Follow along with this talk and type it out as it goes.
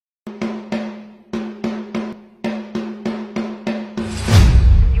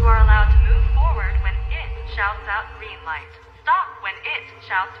light. Stop when it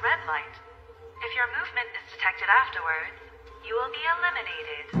shouts red light. If your movement is detected afterwards, you will be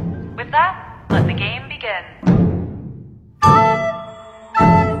eliminated. With that, let the game begin.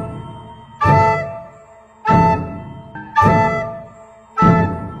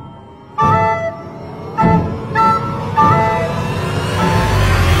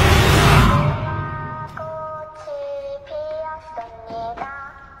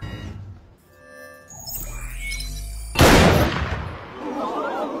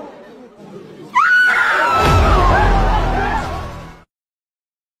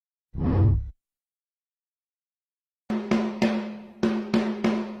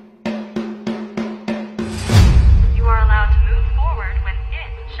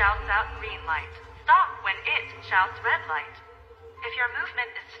 Shouts out green light. Stop when it shouts red light. If your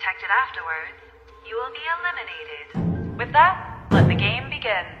movement is detected afterwards, you will be eliminated. With that, let the game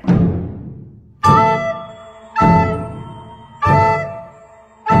begin.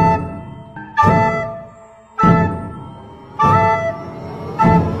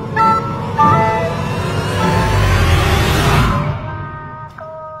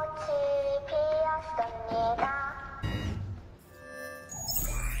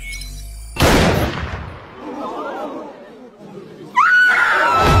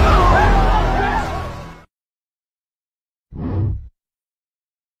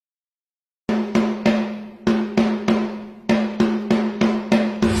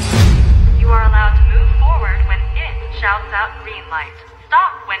 Shouts out green light.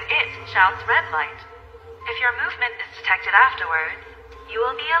 Stop when it shouts red light. If your movement is detected afterwards, you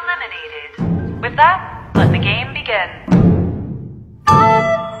will be eliminated. With that, let the game begin.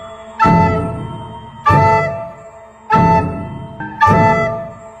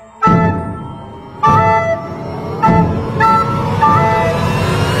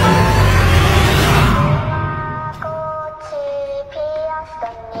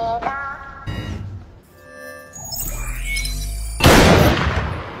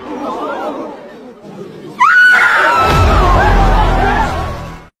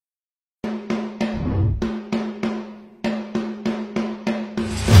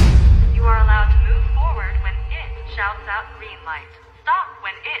 Shouts out green light. Stop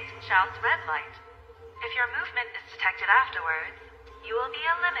when it shouts red light. If your movement is detected afterwards, you will be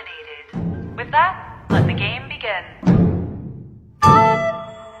eliminated. With that, let the game begin.